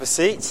A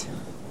seat.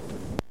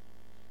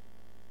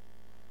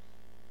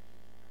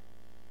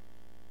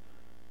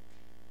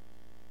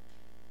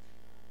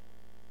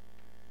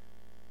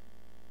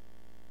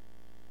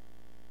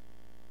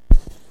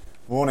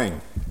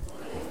 Morning.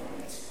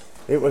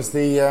 It was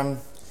the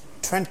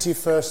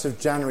 21st of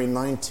January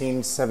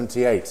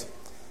 1978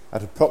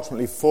 at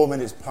approximately 4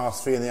 minutes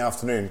past 3 in the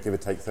afternoon, give or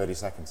take 30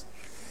 seconds.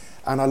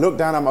 And I looked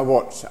down at my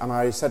watch and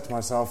I said to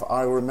myself,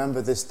 I will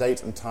remember this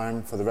date and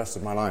time for the rest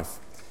of my life.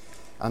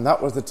 And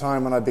that was the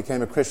time when I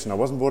became a Christian. I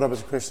wasn't brought up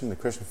as a Christian in a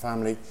Christian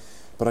family,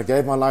 but I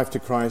gave my life to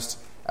Christ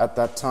at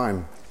that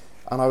time.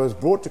 And I was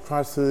brought to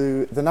Christ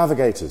through the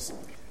Navigators,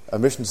 a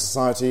mission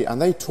society,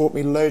 and they taught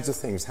me loads of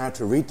things: how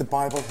to read the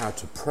Bible, how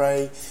to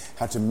pray,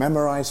 how to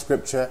memorize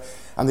Scripture,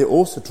 and they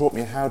also taught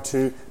me how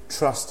to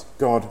trust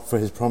God for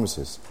His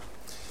promises.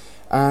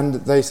 And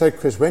they said,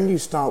 Chris, when you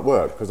start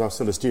work, because I was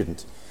still a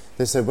student,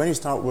 they said, when you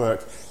start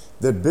work,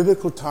 the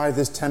biblical tithe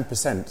is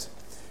 10%.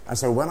 And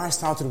so when I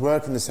started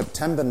work in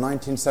September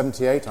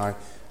 1978, I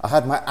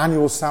had my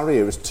annual salary.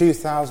 It was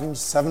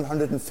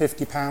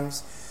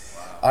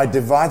 £2,750. I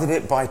divided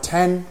it by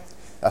 10,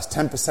 that's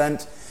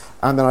 10%,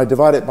 and then I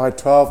divided it by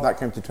 12, and that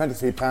came to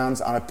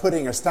 £23, and I put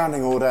in a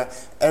standing order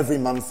every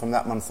month from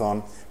that month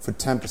on for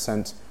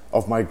 10%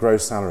 of my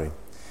gross salary.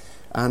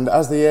 And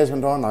as the years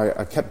went on,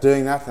 I kept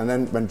doing that, and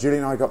then when Julie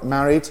and I got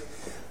married,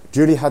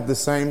 Julie had the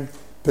same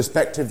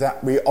perspective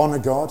that we honour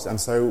God, and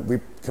so we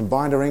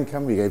combined our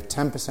income, we gave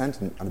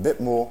 10% and a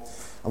bit more,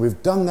 and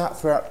we've done that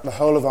throughout the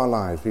whole of our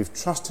lives. We've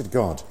trusted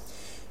God,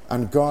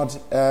 and God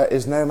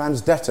is no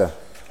man's debtor,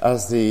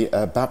 as the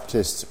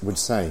Baptists would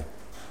say.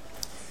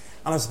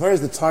 And I suppose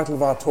the title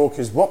of our talk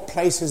is, what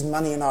place is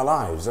money in our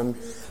lives? And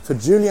for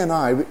Julie and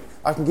I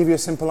can give you a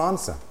simple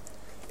answer.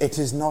 It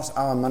is not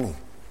our money.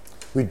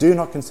 We do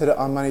not consider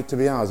our money to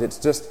be ours. It's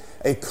just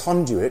a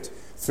conduit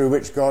through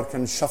which God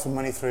can shuffle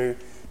money through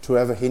to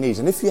whoever He needs.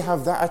 And if you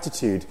have that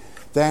attitude,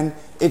 then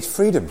it's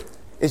freedom.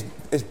 It's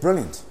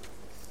brilliant.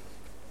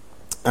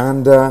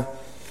 And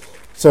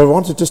so I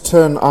want to just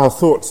turn our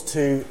thoughts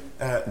to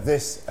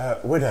this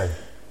widow.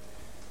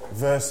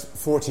 Verse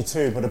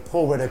 42, but a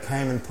poor widow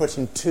came and put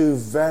in 2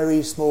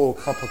 very small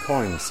copper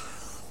coins,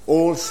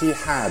 all she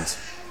had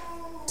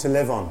to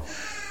live on.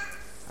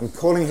 And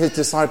calling His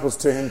disciples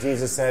to Him,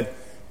 Jesus said,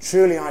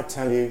 truly I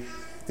tell you,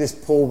 this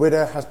poor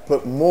widow has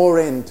put more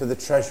into the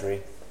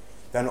treasury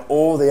than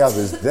all the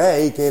others.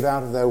 They gave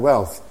out of their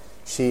wealth,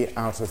 she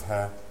out of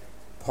her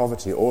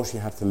poverty, all she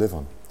had to live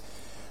on.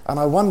 And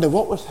I wonder,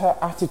 what was her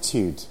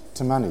attitude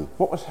to money?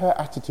 What was her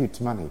attitude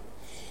to money?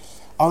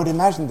 I would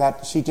imagine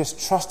that she just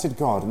trusted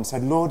God and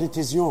said, Lord, it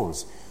is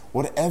yours.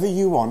 Whatever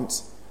you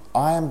want,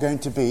 I am going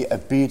to be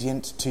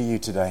obedient to you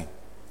today.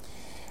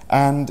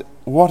 And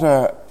what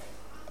a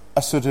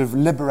sort of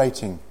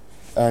liberating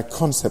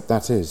concept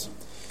that is.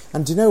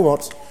 And do you know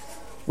what?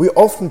 We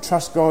often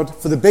trust God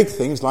for the big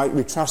things, like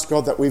we trust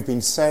God that we've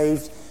been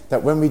saved,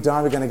 that when we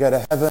die we're going to go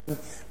to heaven.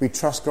 We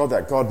trust God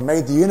that God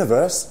made the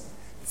universe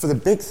for the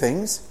big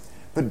things.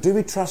 But do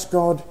we trust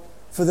God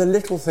for the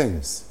little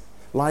things?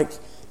 Like,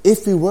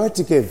 if we were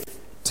to give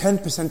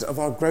 10% of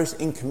our gross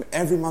income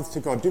every month to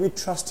God, do we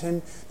trust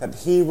Him that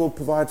He will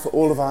provide for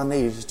all of our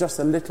needs? It's just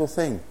a little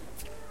thing.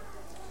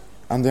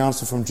 And the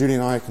answer from Julie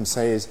and I can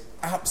say is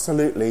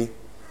absolutely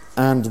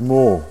and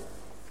more.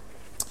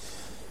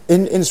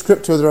 In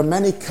Scripture there are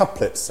many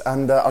couplets,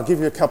 and I'll give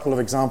you a couple of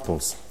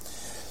examples.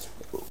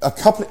 A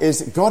couplet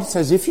is, God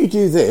says, if you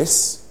do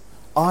this,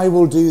 I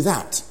will do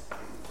that.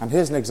 And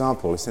here's an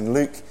example. It's in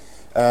Luke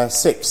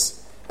 6.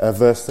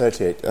 Verse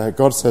 38,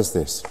 God says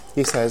this.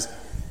 He says,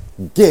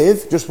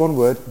 give, just one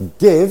word,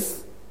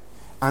 give,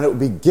 and it will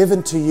be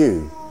given to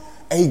you.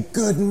 A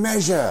good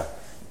measure,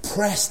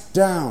 pressed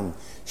down,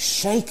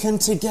 shaken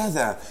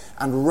together,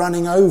 and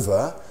running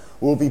over,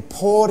 will be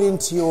poured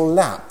into your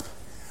lap.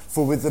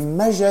 For with the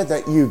measure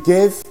that you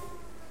give,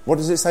 what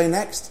does it say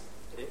next?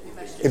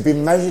 It'll be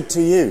measured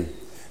to you.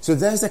 So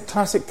there's a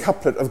classic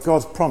couplet of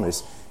God's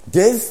promise.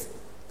 Give,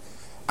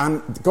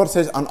 and God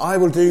says, and I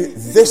will do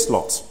this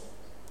lot.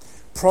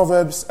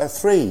 Proverbs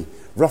 3,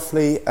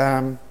 roughly,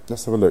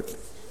 let's have a look.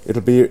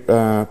 It'll be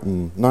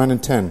 9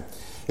 and 10.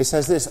 It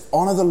says this,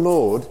 honour the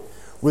Lord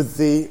with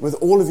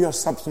all of your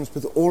substance,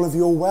 with all of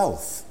your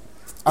wealth,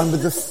 and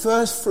with the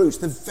first fruits,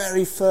 the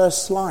very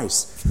first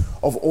slice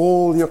of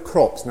all your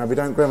crops. Now, we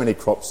don't grow any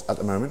crops at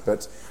the moment,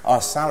 but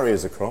our salary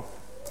is a crop.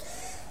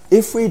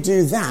 If we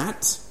do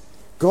that,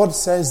 God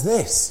says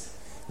this,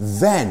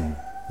 then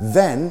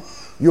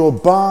your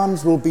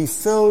barns will be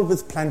filled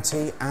with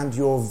plenty, and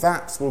your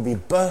vats will be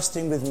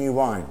bursting with new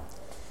wine.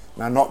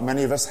 Now, not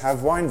many of us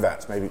have wine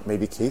vats.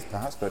 Maybe Keith,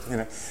 perhaps, but,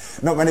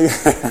 not many.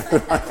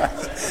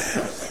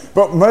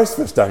 But most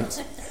of us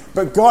don't.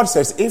 But God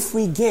says, if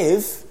we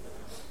give,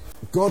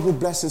 God will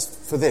bless us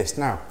for this.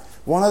 Now,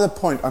 one other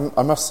point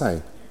I must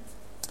say.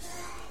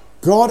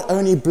 God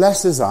only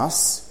blesses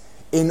us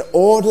in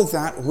order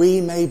that we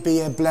may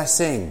be a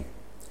blessing.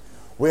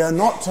 We are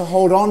not to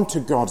hold on to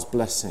God's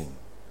blessing.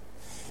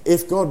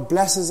 If God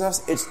blesses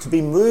us, it's to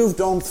be moved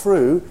on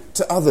through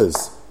to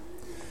others.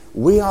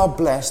 We are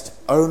blessed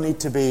only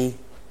to be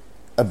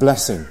a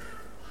blessing.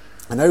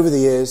 And over the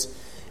years,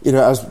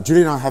 as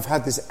Julie and I have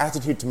had this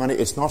attitude to money,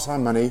 it's not our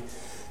money,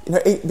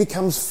 it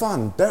becomes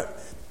fun.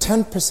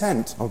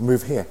 10%, I'll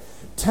move here,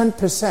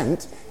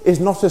 10% is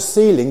not a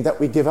ceiling that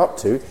we give up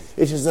to,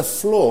 it is a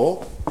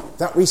floor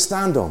that we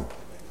stand on.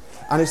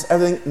 And it's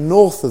everything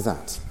north of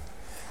that.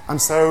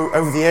 And so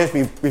over the years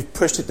we've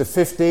pushed it to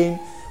 15.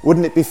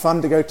 Wouldn't it be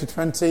fun to go to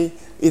 20?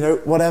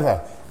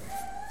 Whatever.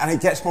 And it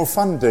gets more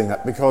fun doing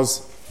that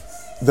because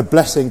the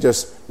blessing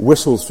just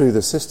whistles through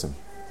the system.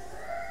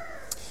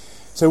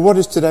 So what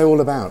is today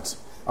all about?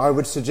 I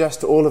would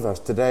suggest to all of us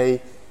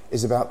today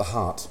is about the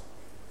heart.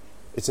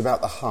 It's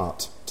about the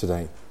heart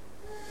today.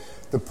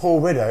 The poor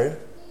widow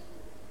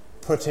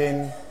put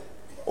in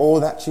all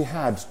that she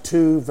had,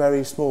 2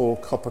 very small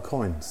copper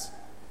coins.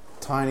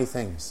 Tiny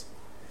things.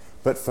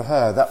 But for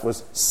her, that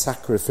was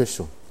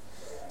sacrificial.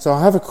 So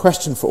I have a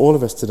question for all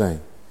of us today.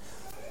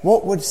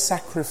 What would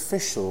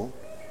sacrificial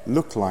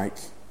look like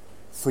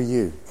for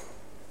you?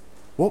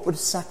 What would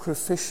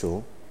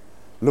sacrificial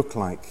look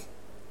like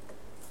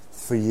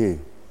for you?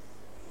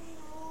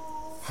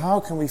 How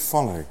can we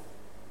follow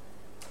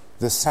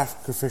the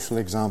sacrificial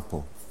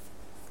example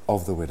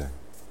of the widow?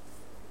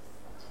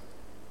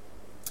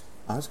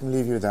 I'm just going to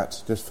leave you with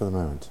that just for the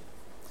moment.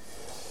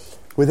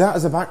 With that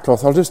as a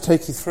backcloth, I'll just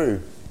take you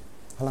through.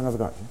 How long have I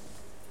got?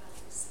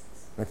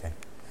 Okay.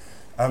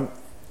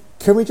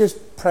 Can we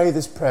just pray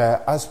this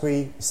prayer as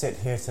we sit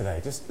here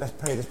today? Let's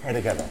pray this prayer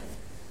together.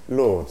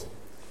 Lord,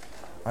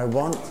 I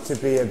want to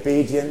be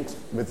obedient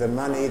with the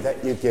money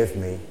that you give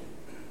me.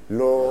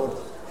 Lord,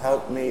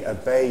 help me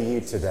obey you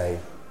today.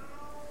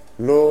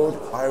 Lord,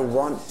 I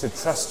want to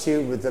trust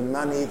you with the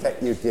money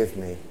that you give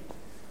me.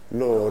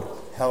 Lord,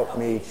 help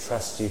me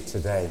trust you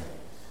today.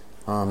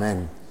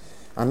 Amen.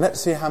 And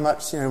let's see how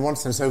much, in one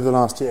sense, over the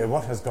last year,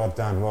 what has God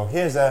done? Well,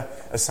 here's a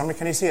summary.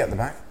 Can you see it at the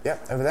back?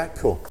 Yep, over there?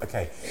 Cool.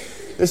 Okay.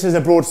 This is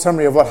a broad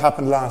summary of what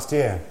happened last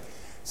year.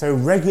 So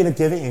regular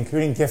giving,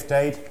 including gift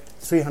aid,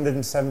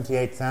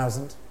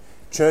 378,000.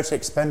 Church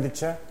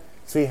expenditure,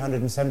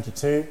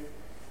 372.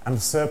 And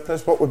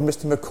surplus, what would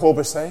Mr.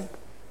 McCorber say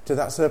to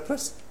that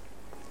surplus?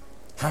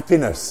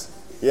 Happiness.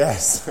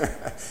 Yes.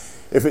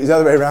 If it was the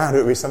other way around, it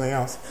would be something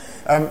else.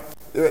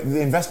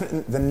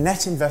 The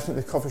net investment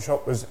in the coffee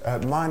shop was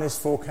minus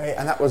 4k,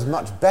 and that was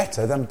much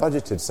better than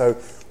budgeted. So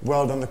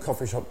well done, the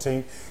coffee shop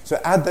team. So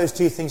add those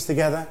 2 things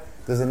together,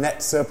 there's a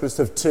net surplus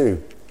of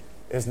 2.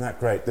 Isn't that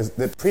great?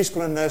 The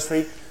preschool and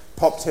nursery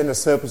popped in a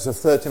surplus of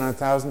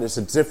 39,000. It's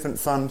a different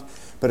fund,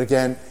 but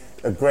again,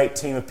 a great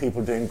team of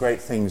people doing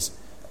great things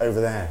over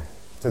there.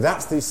 So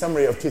that's the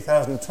summary of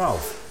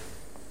 2012.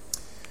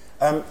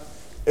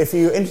 If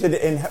you're interested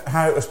in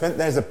how it was spent,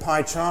 there's a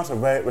pie chart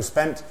of where it was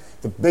spent.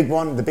 The big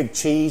one, the big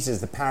cheese, is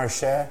the parish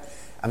share,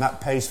 and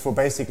that pays for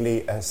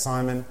basically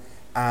Simon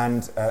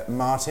and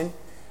Martin.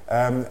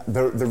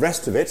 The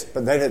rest of it,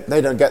 but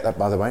they don't get that,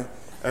 by the way.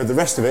 The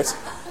rest of it,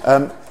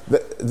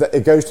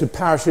 it goes to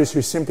parishes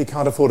who simply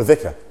can't afford a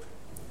vicar.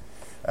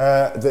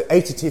 The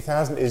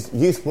 82,000 is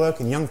youth work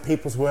and young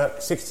people's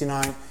work.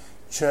 69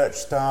 church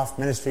staff,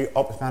 ministry,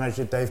 ops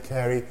manager, Dave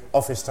Carey,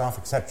 office staff,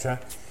 etc.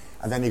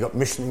 And then you've got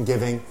mission and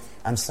giving,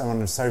 and so on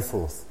and so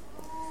forth.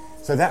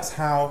 So that's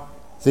how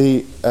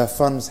the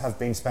funds have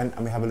been spent,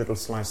 and we have a little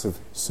slice of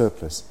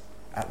surplus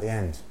at the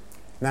end.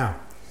 Now,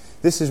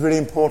 this is really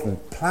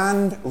important.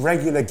 Planned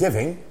regular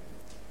giving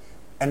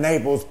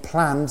enables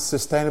planned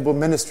sustainable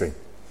ministry.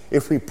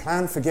 If we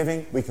plan for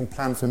giving, we can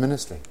plan for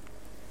ministry.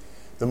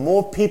 The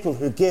more people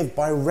who give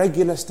by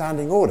regular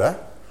standing order,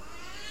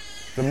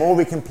 the more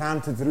we can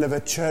plan to deliver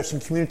church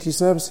and community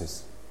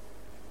services.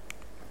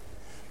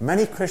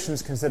 Many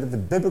Christians consider the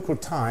biblical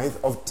tithe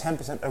of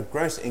 10% of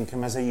gross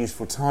income as a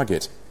useful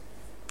target.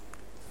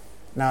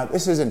 Now,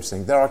 this is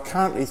interesting. There are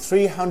currently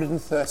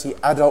 330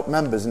 adult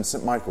members in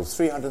St. Michael's.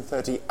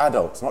 330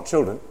 adults, not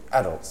children,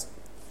 adults.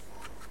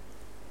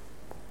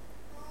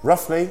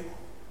 Roughly,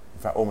 in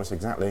fact almost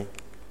exactly,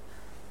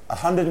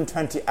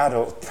 120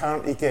 adults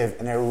currently give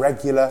in a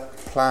regular,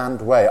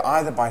 planned way,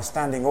 either by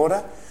standing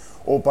order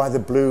or by the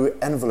blue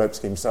envelope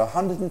scheme. So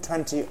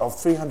 120 of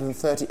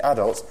 330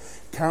 adults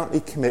currently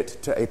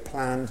commit to a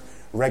planned,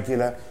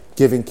 regular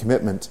giving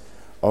commitment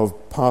of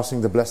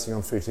passing the blessing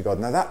on through to God.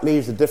 Now that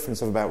leaves a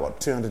difference of about,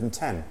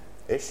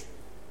 210-ish?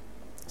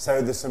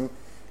 So there's some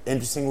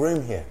interesting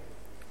room here.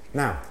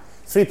 Now,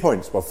 3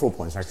 points, 4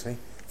 points actually.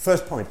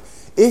 First point,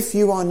 if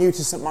you are new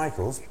to St.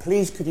 Michael's,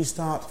 please could you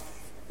start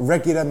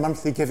regular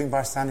monthly giving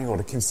by standing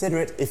order. Consider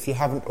it if you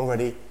haven't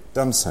already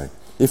done so,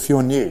 if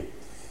you're new.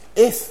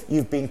 If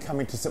you've been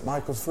coming to St.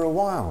 Michael's for a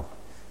while,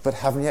 but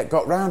haven't yet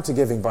got round to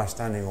giving by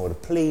standing order,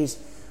 please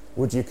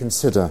would you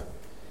consider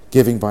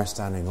giving by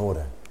standing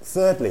order.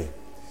 Thirdly,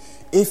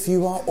 if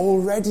you are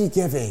already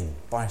giving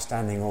by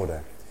standing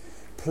order,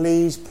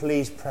 please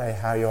pray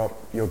how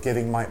your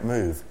giving might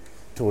move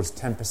towards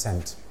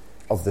 10%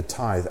 of the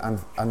tithe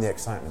and the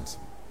excitement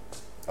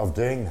of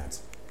doing that.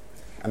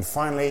 And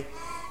finally,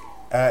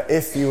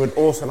 if you would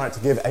also like to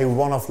give a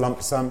one-off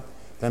lump sum,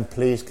 then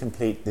please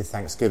complete the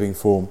Thanksgiving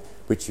form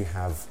which you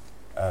have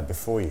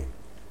before you.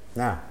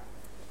 Now,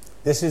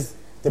 this is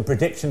the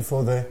prediction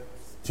for the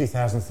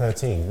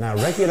 2013. Now,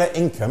 regular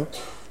income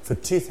for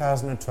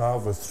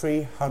 2012 was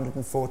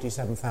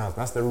 347,000.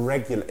 That's the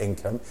regular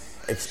income,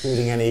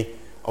 excluding any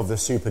of the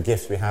super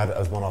gifts we had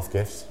as one-off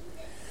gifts.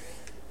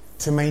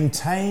 To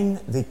maintain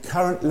the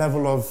current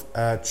level of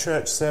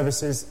church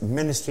services,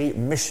 ministry,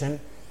 mission,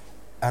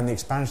 and the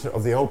expansion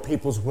of the old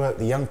people's work,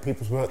 the young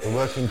people's work, the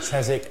work in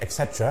Chiswick,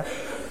 etc.,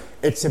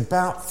 it's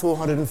about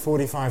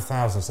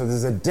 445,000. So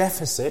there's a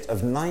deficit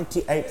of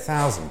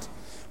 98,000.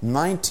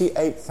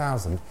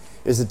 98,000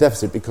 is the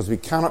deficit because we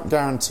cannot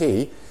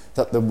guarantee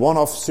that the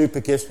one-off super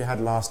gifts we had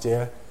last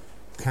year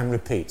can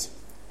repeat.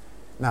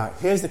 Now,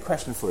 here's the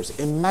question for us.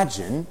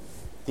 Imagine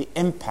the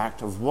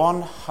impact of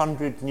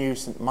 100 new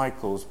St.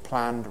 Michael's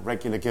planned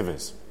regular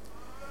givers.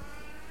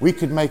 We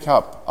could make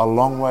up a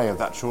long way of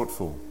that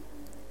shortfall.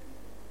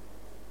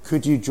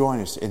 Could you join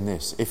us in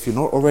this? If you're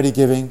not already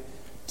giving,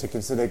 to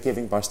consider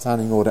giving by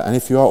standing order. And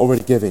if you are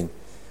already giving,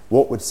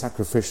 what would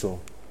sacrificial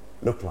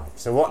look like?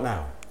 So what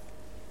now?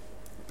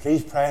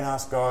 Please pray and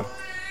ask God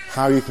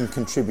how you can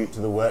contribute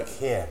to the work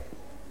here.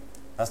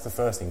 That's the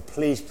first thing.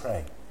 Please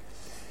pray.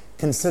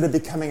 Consider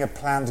becoming a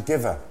planned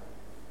giver.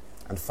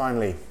 And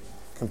finally,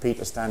 complete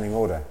a standing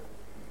order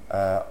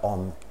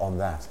on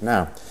that.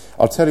 Now,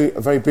 I'll tell you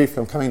very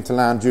briefly, I'm coming to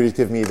land. Julie's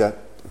given me the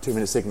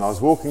 2-minute signal. I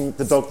was walking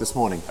the dog this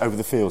morning over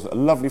the fields, a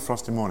lovely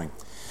frosty morning.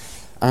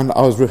 And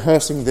I was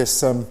rehearsing this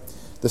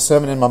the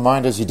sermon in my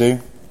mind, as you do.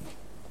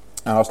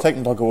 And I was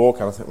taking the dog a walk,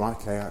 and I thought,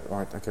 okay,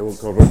 well,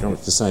 God, what do you want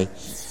me to say?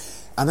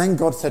 And then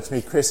God said to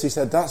me, Chris, he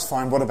said, that's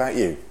fine, what about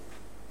you?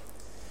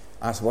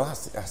 And I said, well,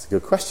 that's a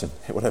good question.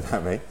 What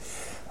about me?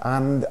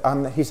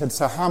 And he said,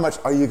 so how much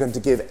are you going to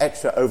give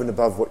extra over and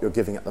above what you're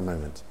giving at the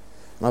moment?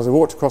 And as I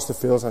walked across the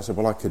fields, I said,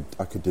 well, I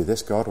could do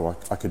this, God, or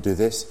I could do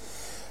this.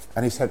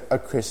 And he said, oh,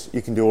 Chris,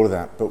 you can do all of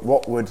that, but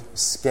what would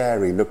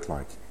scary look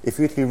like? If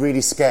you'd be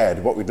really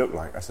scared, what would it look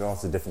like? I said, oh,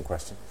 that's a different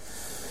question.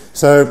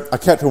 So I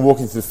kept on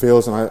walking through the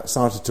fields, and I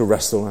started to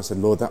wrestle, and I said,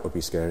 Lord, that would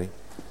be scary.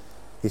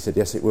 He said,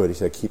 yes, it would. He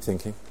said, keep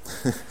thinking.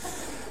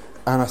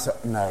 And I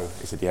said, no.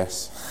 He said,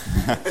 yes.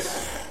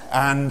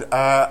 And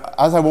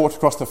as I walked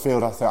across the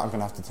field, I thought, I'm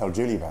going to have to tell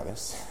Julie about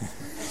this.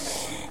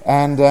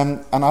 And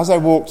as I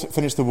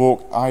finished the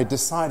walk, I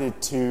decided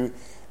to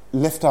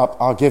lift up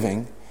our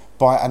giving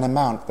by an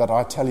amount that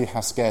I tell you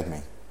has scared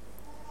me.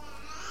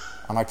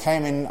 And I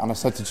came in and I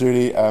said to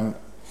Julie, I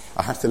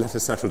had to let her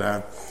settle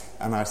down.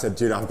 And I said,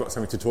 Julie, I've got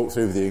something to talk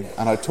through with you.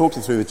 And I talked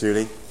it through with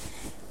Julie.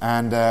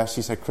 And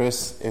she said,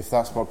 Chris, if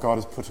that's what God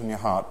has put on your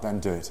heart, then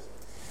do it.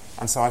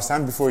 And so I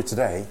stand before you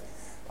today.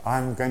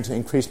 I'm going to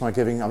increase my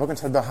giving. I'm not going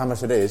to tell you about how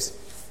much it is,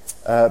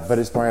 but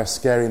it's by a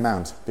scary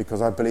amount,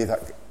 because I believe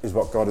that is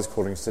what God is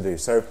calling us to do.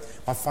 So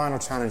my final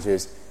challenge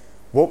is,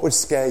 what would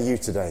scare you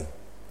today?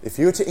 If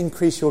you were to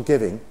increase your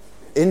giving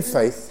in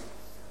faith,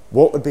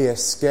 what would be a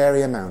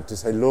scary amount to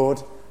say,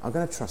 Lord, I'm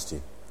going to trust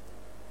you.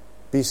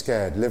 Be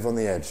scared, live on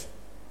the edge,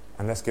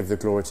 and let's give the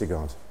glory to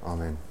God.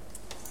 Amen.